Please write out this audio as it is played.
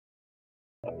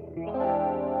Hello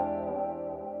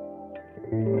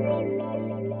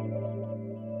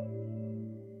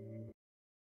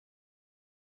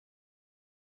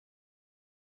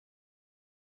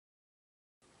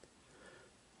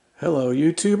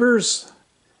YouTubers,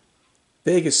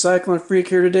 Vegas Cyclone Freak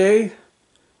here today.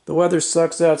 The weather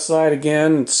sucks outside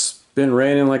again. It's been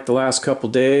raining like the last couple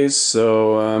days,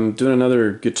 so I'm doing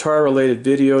another guitar related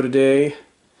video today.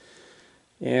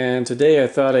 And today I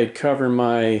thought I'd cover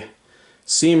my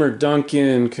Seymour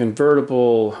Duncan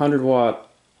Convertible 100 watt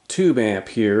tube amp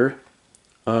here.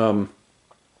 I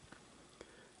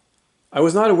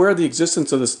was not aware of the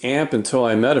existence of this amp until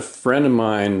I met a friend of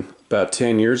mine about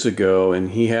 10 years ago,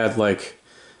 and he had like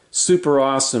super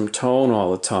awesome tone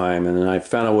all the time, and then I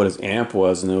found out what his amp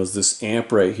was, and it was this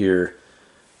amp right here.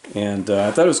 And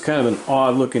I thought it was kind of an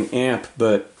odd looking amp,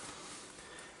 but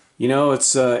you know,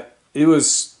 it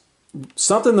was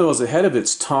something that was ahead of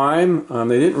its time.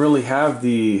 They didn't really have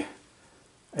the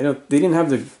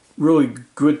really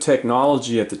good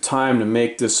technology at the time to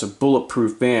make this a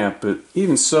bulletproof amp, but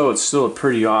even so, it's still a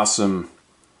pretty awesome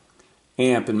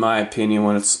amp in my opinion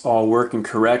when it's all working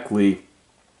correctly.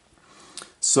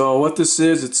 So what this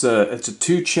is, it's a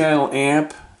 2-channel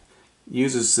amp.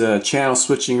 Uses a channel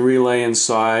switching relay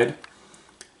inside,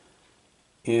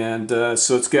 and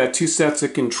so it's got 2 sets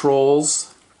of controls.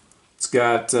 It's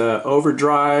got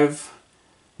overdrive,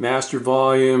 master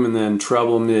volume, and then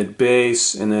treble, mid,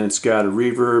 bass, and then it's got a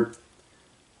reverb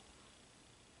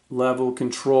level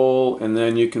control, and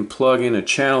then you can plug in a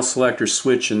channel selector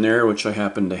switch in there, which I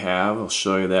happen to have. I'll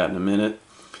show you that in a minute.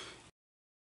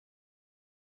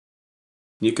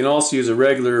 You can also use a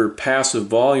regular passive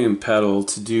volume pedal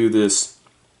to do this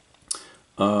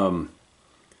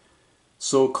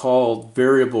so-called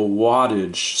variable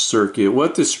wattage circuit.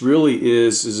 What this really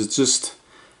is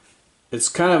it's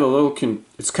kind of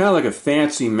like a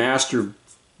fancy master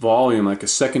volume, like a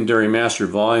secondary master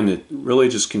volume. It really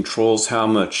just controls how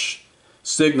much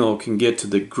signal can get to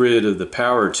the grid of the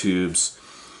power tubes.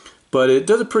 But it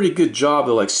does a pretty good job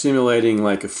of like simulating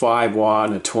like a 5 watt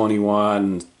and a 20 watt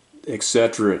and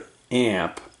etc.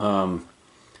 amp.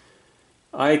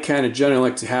 I kind of generally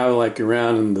like to have it like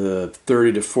around in the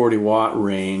 30 to 40 watt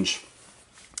range.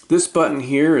 This button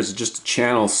here is just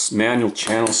a manual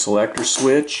channel selector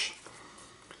switch.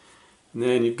 And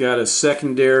then you've got a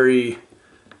secondary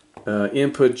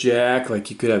input jack, like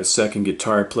you could have a second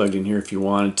guitar plugged in here if you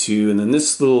wanted to. And then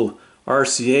this little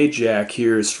RCA jack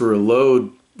here is for a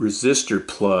load resistor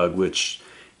plug, which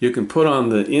you can put on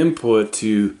the input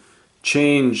to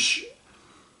change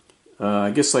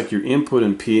I guess like your input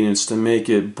impedance to make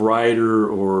it brighter,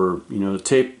 or you know,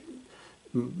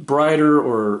 brighter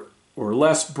or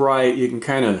less bright. You can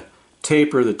kind of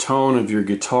taper the tone of your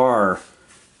guitar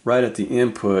right at the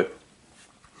input.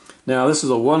 Now this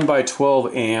is a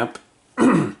 1x12 amp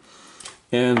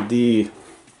and the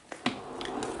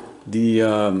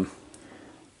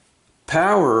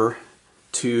power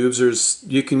tubes,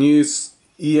 you can use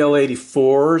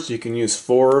EL84s, you can use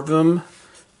 4 of them,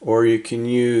 or you can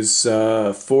use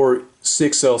 4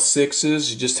 6L6s.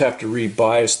 You just have to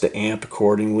rebias the amp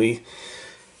accordingly.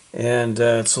 And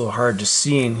it's a little hard to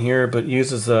see in here, but it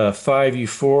uses a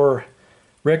 5U4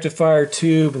 rectifier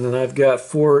tube, and then I've got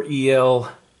 4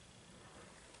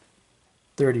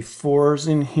 EL34s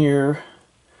in here.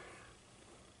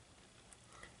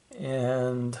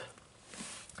 And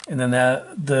then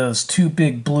those 2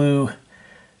 big blue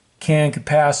can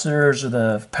capacitors are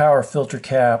the power filter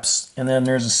caps, and then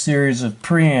there's a series of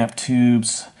preamp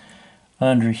tubes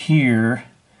under here.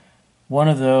 One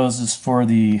of those is for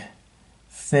the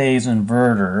phase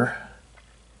inverter.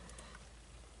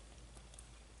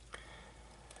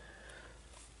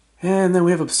 And then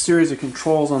we have a series of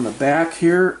controls on the back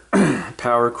here.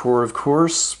 Power core, of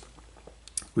course.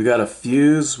 We got a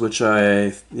fuse, which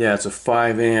it's a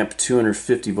 5 amp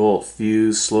 250 volt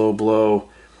fuse, slow blow.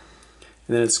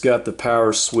 And then it's got the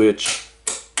power switch,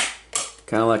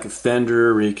 kind of like a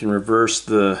Fender, where you can reverse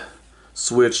the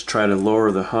switch, try to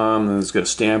lower the hum. Then it's got a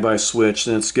standby switch.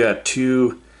 Then it's got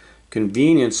 2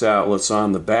 convenience outlets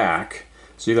on the back,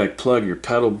 so you like plug your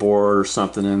pedal board or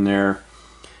something in there.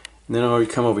 And then when you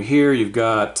come over here, you've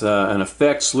got an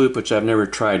effects loop, which I've never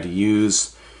tried to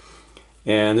use.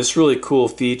 And this really cool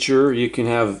feature, you can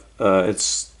have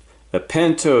it's a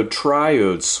pentode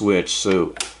triode switch,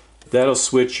 so that'll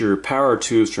switch your power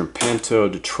tubes from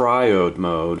pentode to triode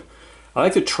mode. I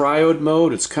like the triode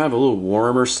mode. It's kind of a little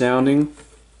warmer sounding.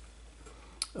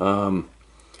 And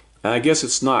I guess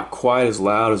it's not quite as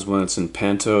loud as when it's in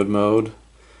pentode mode.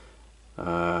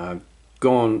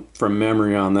 Going from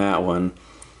memory on that one.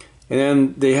 And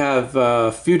then they have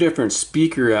a few different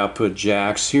speaker output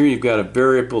jacks. Here you've got a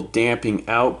variable damping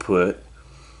output,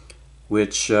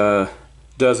 which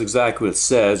does exactly what it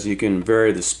says. You can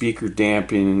vary the speaker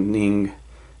dampening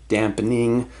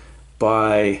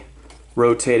by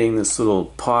rotating this little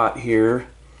pot here.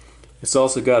 It's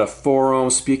also got a 4 ohm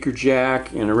speaker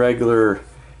jack and a regular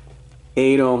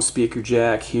 8 ohm speaker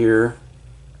jack here.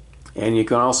 And you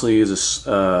can also use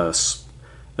a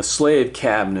slave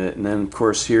cabinet, and then of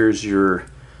course here's your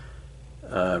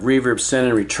reverb send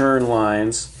and return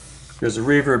lines. There's a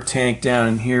reverb tank down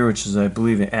in here, which is, I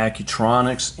believe, an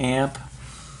Accutronics amp.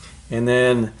 And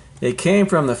then it came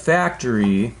from the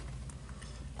factory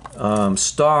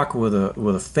stock with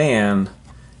a fan,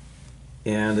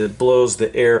 and it blows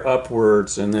the air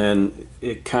upwards, and then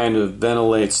it kind of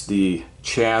ventilates the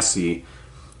chassis.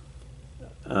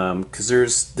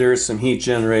 Because there's some heat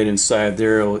generated inside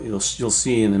there. You'll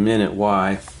see in a minute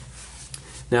why.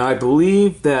 Now I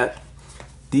believe that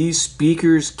these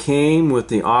speakers came with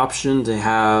the option to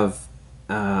have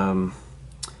I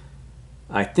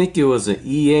think it was an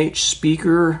EH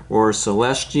speaker or a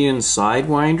Celestion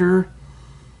Sidewinder.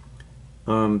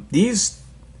 These,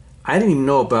 I didn't even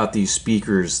know about these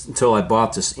speakers until I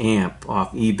bought this amp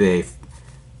off eBay.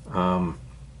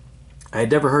 I had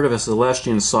never heard of a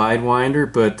Celestion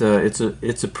Sidewinder, but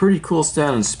it's a pretty cool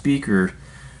sounding speaker.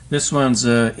 This one's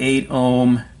 8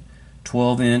 ohm,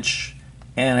 12 inch,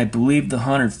 and I believe the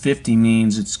 150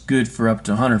 means it's good for up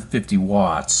to 150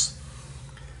 watts.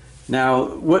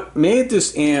 Now, what made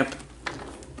this amp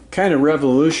kind of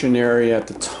revolutionary at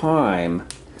the time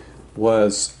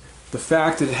was the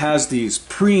fact that it has these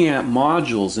preamp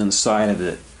modules inside of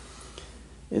it.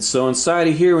 And so inside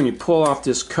of here, when you pull off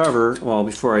this cover, well,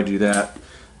 before I do that,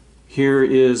 here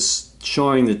is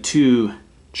showing the two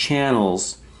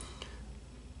channels.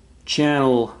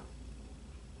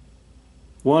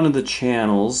 One of the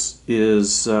channels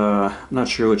is, I'm not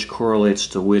sure which correlates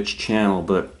to which channel,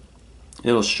 but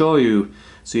it'll show you,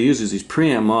 so it uses these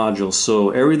preamp modules,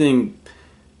 so everything,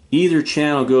 either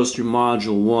channel goes through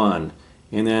module 1.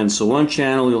 And then, so one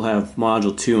channel you'll have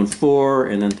module 2 and 4,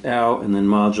 and then out, and then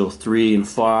module 3 and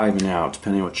 5 and out,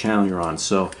 depending on what channel you're on.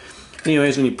 So,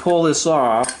 anyways, when you pull this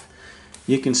off,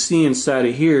 you can see inside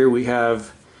of here we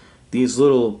have these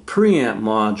little preamp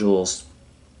modules.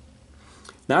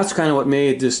 That's kind of what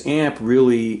made this amp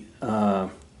really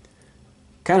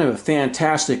kind of a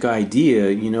fantastic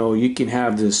idea. You know, you can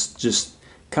have this just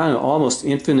kind of almost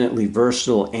infinitely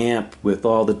versatile amp with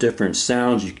all the different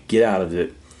sounds you can get out of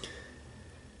it.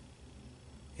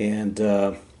 And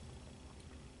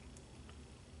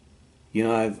you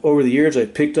know, over the years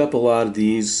I've picked up a lot of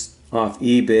these off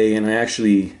eBay, and I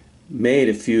actually made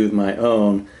a few of my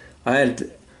own. I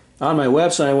had on my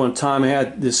website one time, I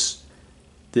had this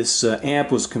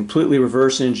amp was completely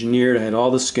reverse engineered. I had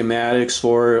all the schematics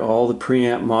for it, all the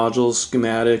preamp modules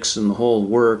schematics, and the whole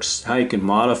works, how you can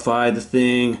modify the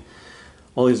thing,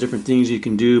 all these different things you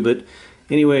can do. But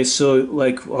anyway, so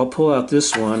like I'll pull out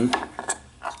this one,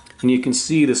 and you can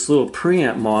see this little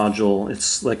preamp module.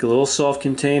 It's like a little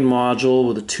self-contained module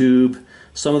with a tube.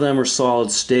 Some of them are solid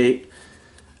state.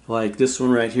 Like this one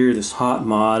right here, this hot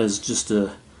mod is just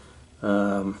a,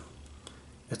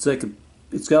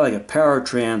 it's got like a power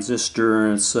transistor,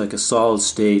 and it's like a solid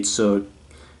state. So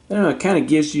I don't know, it kind of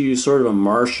gives you sort of a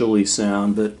Marshall-y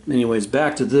sound. But anyways,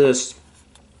 back to this.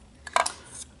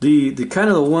 The kind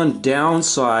of the one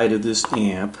downside of this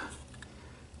amp,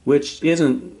 which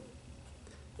isn't,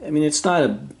 I mean, it's not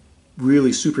a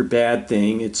really super bad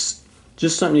thing. It's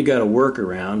just something you got to work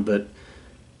around. But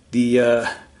the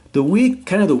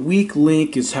weak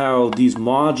link is how these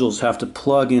modules have to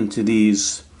plug into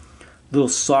these little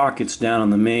sockets down on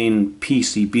the main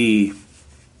PCB.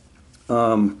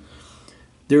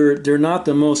 They're not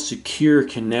the most secure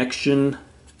connection.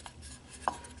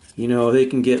 You know, they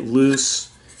can get loose,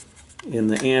 and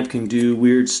the amp can do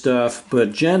weird stuff.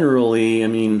 But generally, I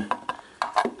mean,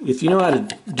 if you know how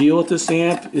to deal with this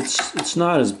amp, it's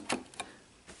not as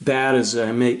bad as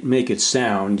I make it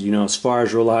sound, you know, as far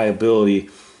as reliability.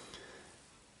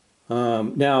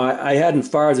 Now, I hadn't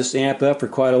fired this amp up for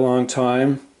quite a long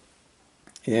time,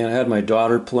 and I had my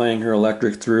daughter playing her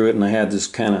electric through it, and I had this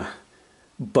kind of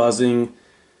buzzing,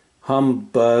 hum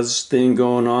buzz thing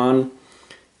going on,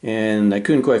 and I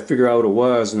couldn't quite figure out what it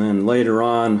was. And then later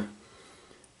on,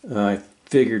 I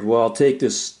figured, well, I'll take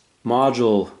this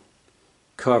module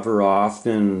cover off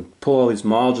and pull all these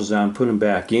modules out and put them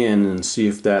back in and see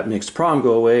if that makes the problem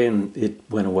go away, and it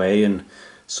went away. And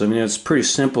so, I mean, it's pretty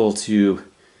simple to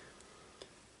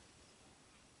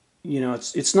you know,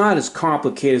 it's not as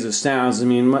complicated as it sounds. I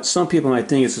mean, some people might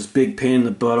think it's this big pain in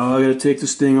the butt. Oh, I got to take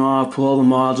this thing off, pull all the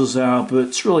modules out, but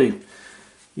it's really,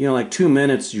 you know, like 2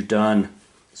 minutes, you're done.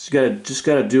 So you just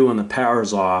gotta do when the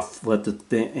power's off. Let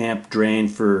the amp drain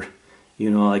for,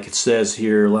 you know, like it says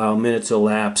here, allow a minute to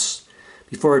elapse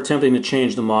before attempting to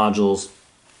change the modules.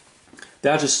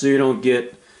 That's just so you don't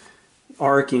get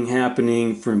arcing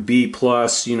happening from B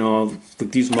plus. You know,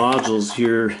 like these modules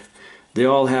here, they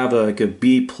all have like a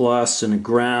B plus and a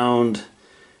ground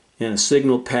and a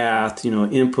signal path, you know,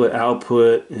 input,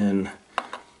 output, and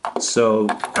so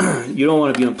you don't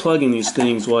want to be unplugging these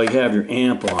things while you have your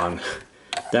amp on.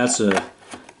 That's a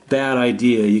bad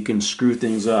idea. You can screw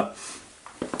things up.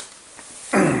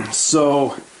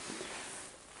 So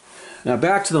now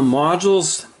back to the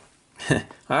modules. I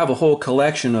have a whole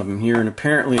collection of them here, and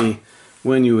apparently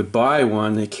when you would buy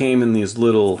one, they came in these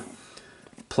little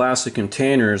plastic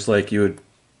containers, like you would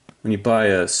when you buy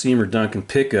a Seymour Duncan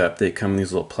pickup. They come in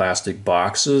these little plastic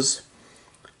boxes,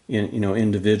 in, you know,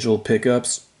 individual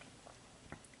pickups.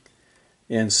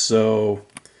 And so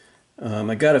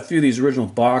I got a few of these original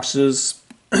boxes,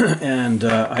 and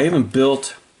I even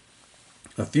built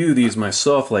a few of these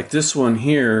myself, like this one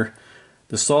here,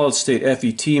 the solid state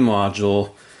FET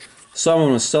module.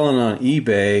 Someone was selling it on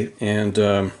eBay,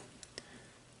 and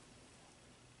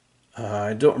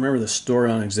I don't remember the story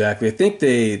on exactly. I think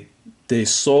they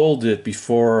sold it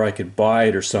before I could buy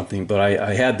it or something, but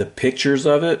I had the pictures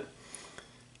of it.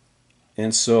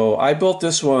 And so I built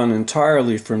this one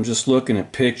entirely from just looking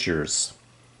at pictures.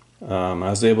 I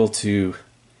was able to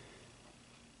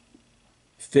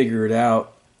figure it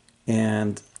out,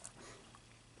 and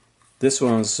this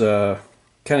one's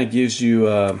kind of gives you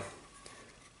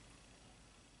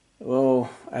well,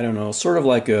 I don't know, sort of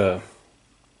like a,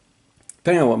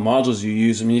 depending on what modules you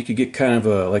use, I mean, you could get kind of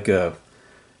a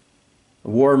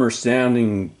warmer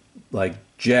sounding like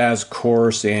jazz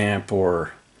chorus amp,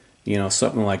 or you know,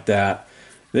 something like that.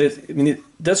 I mean,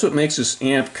 that's what makes this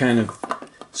amp kind of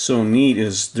so neat,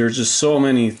 is there's just so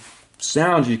many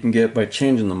sounds you can get by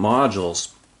changing the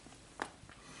modules.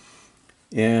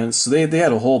 And so they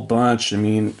had a whole bunch. I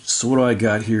mean, so what do I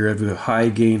got here? I have a high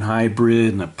gain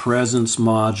hybrid and a presence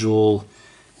module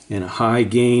and a high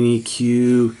gain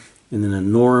EQ and then a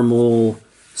normal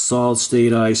solid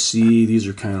state IC. These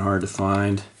are kind of hard to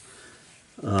find.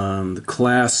 The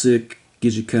classic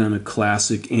gives you kind of a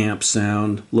classic amp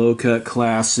sound. Low cut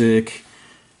classic.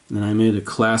 And then I made a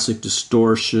classic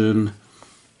distortion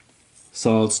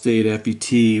solid state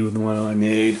FET with the one I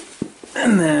made.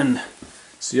 And then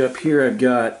see up here I've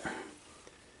got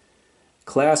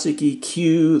classic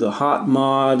EQ, the hot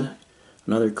mod,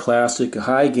 another classic, a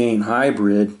high gain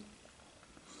hybrid.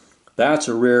 That's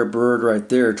a rare bird right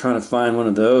there. Trying to find one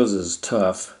of those is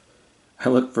tough. I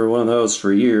looked for one of those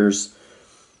for years.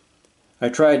 I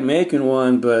tried making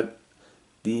one, but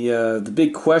the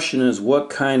big question is what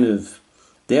kind of,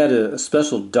 they had a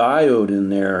special diode in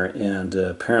there, and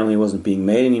apparently it wasn't being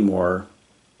made anymore.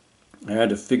 I had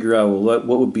to figure out, well,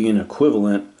 what would be an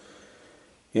equivalent,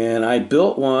 and I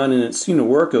built one and it seemed to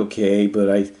work okay, but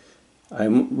I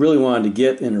really wanted to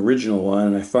get an original one,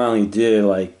 and I finally did,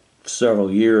 like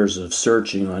several years of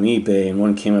searching on eBay, and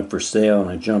one came up for sale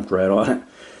and I jumped right on it.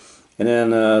 And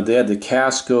then they had the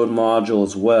Cascode module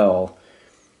as well,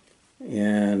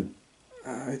 and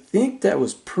I think that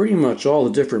was pretty much all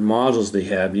the different modules they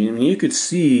had. I mean, you could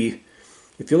see,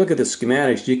 if you look at the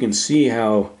schematics, you can see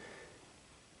how,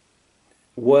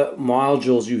 what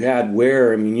modules you had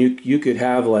where. I mean, you could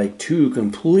have like two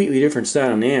completely different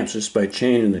sounding amps just by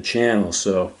changing the channels.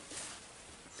 So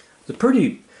it's a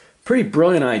pretty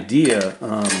brilliant idea.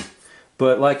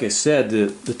 But like I said,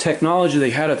 the technology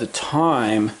they had at the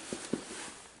time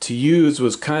to use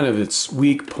was kind of its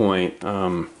weak point.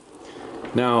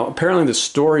 Now, apparently the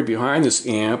story behind this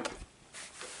amp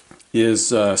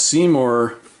is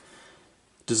Seymour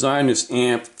designed this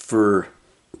amp for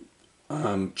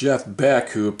Jeff Beck,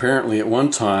 who apparently at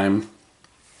one time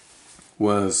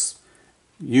was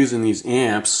using these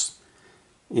amps,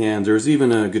 and there's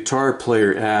even a guitar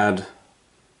player ad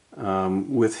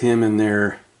with him in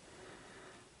there.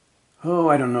 Oh,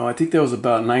 I don't know, I think that was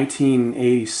about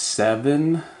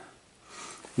 1987.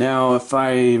 Now, if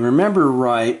I remember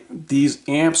right, these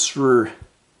amps were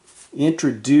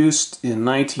introduced in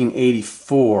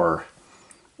 1984,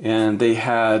 and they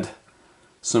had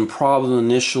some problems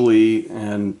initially,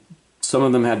 and some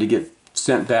of them had to get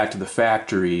sent back to the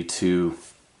factory to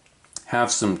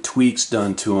have some tweaks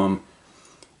done to them,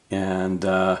 and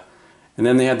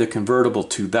then they had the Convertible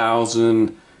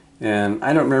 2000, and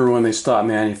I don't remember when they stopped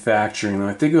manufacturing them.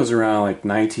 I think it was around like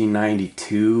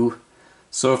 1992.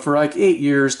 So for like 8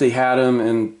 years they had them,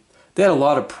 and they had a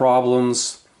lot of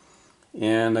problems,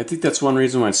 and I think that's one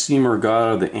reason why Seymour got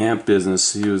out of the amp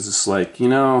business. He was just like, you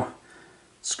know,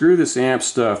 screw this amp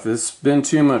stuff, it's been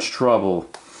too much trouble.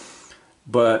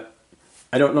 But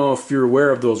I don't know if you're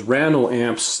aware of those Randall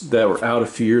amps that were out a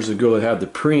few years ago that had the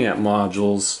preamp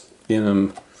modules in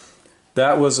them.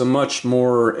 That was a much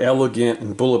more elegant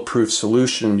and bulletproof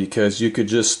solution because you could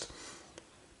just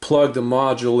plug the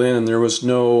module in and there was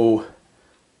no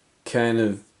kind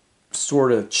of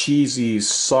sort of cheesy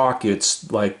sockets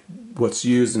like what's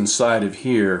used inside of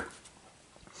here.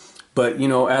 But you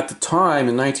know, at the time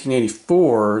in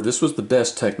 1984, this was the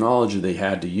best technology they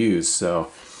had to use.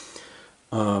 So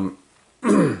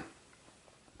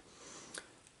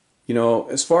you know,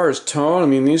 as far as tone, I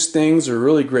mean, these things are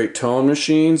really great tone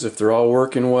machines if they're all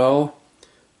working well.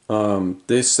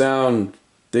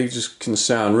 They just can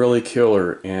sound really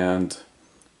killer. And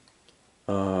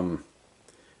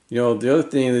you know, the other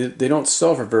thing, they don't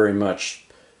sell for very much.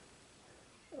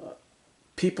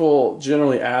 People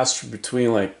generally ask for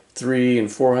between like $300 and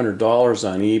 $400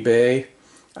 on eBay.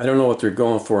 I don't know what they're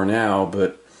going for now,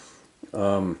 but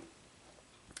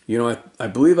you know, I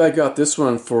believe I got this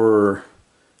one for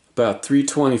about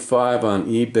 $325 on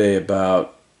eBay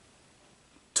about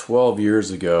 12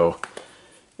 years ago,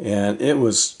 and it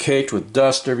was caked with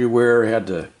dust everywhere. I had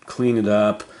to clean it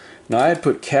up. Now I had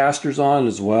put casters on it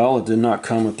as well. It did not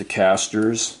come with the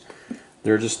casters.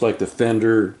 They're just like the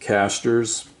fender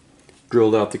casters.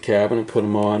 Drilled out the cabin and put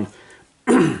them on.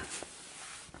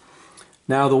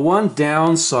 Now the one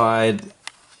downside,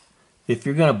 if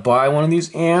you're going to buy one of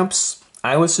these amps,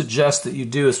 I would suggest that you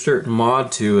do a certain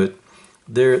mod to it.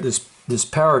 This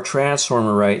power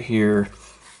transformer right here,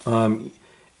 and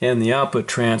the output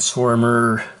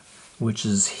transformer, which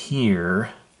is here,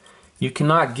 you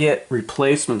cannot get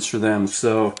replacements for them.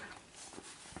 So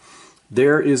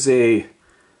there is a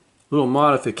little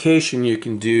modification you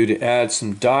can do to add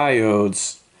some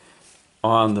diodes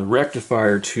on the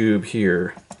rectifier tube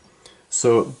here.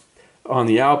 So on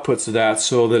the outputs of that,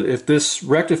 so that if this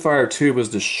rectifier tube is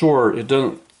to short, it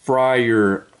doesn't fry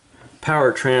your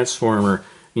power transformer.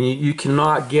 You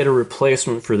cannot get a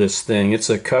replacement for this thing.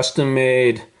 It's a custom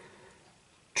made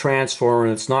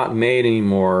transformer. It's not made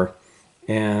anymore,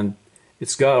 and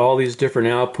it's got all these different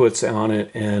outputs on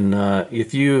it, and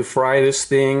if you fry this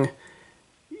thing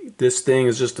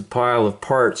is just a pile of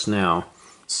parts now.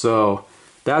 So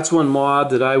that's one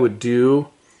mod that I would do.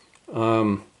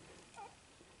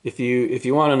 If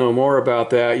you want to know more about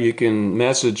that, you can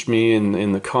message me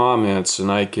in the comments,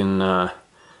 and I can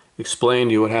explain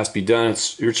to you what has to be done.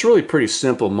 It's really pretty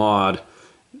simple mod.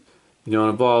 You know,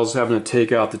 it involves having to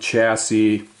take out the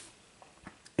chassis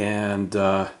and do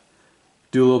a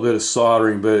little bit of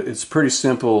soldering, but it's a pretty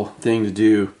simple thing to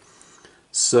do.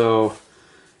 So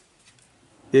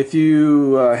if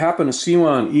you happen to see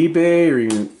one on eBay, or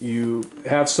you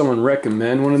have someone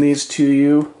recommend one of these to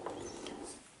you,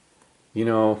 you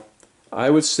know, I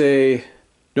would say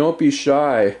don't be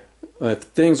shy. If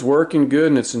things working good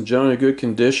and it's in generally good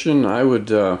condition, I would,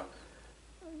 you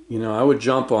know, I would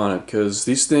jump on it, because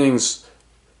these things,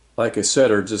 like I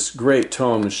said, are just great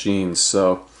tone machines.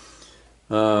 So,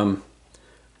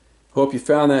 hope you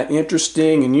found that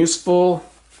interesting and useful.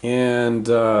 And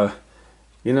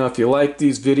you know, if you like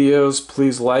these videos,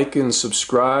 please like and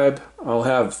subscribe. I'll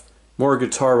have more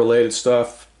guitar related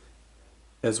stuff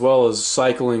as well as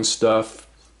cycling stuff,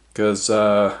 because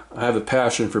I have a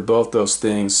passion for both those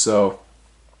things. So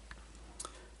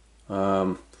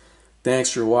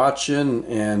thanks for watching,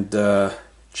 and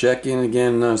check in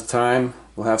again another time.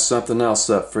 We'll have something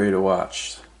else up for you to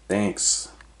watch. Thanks.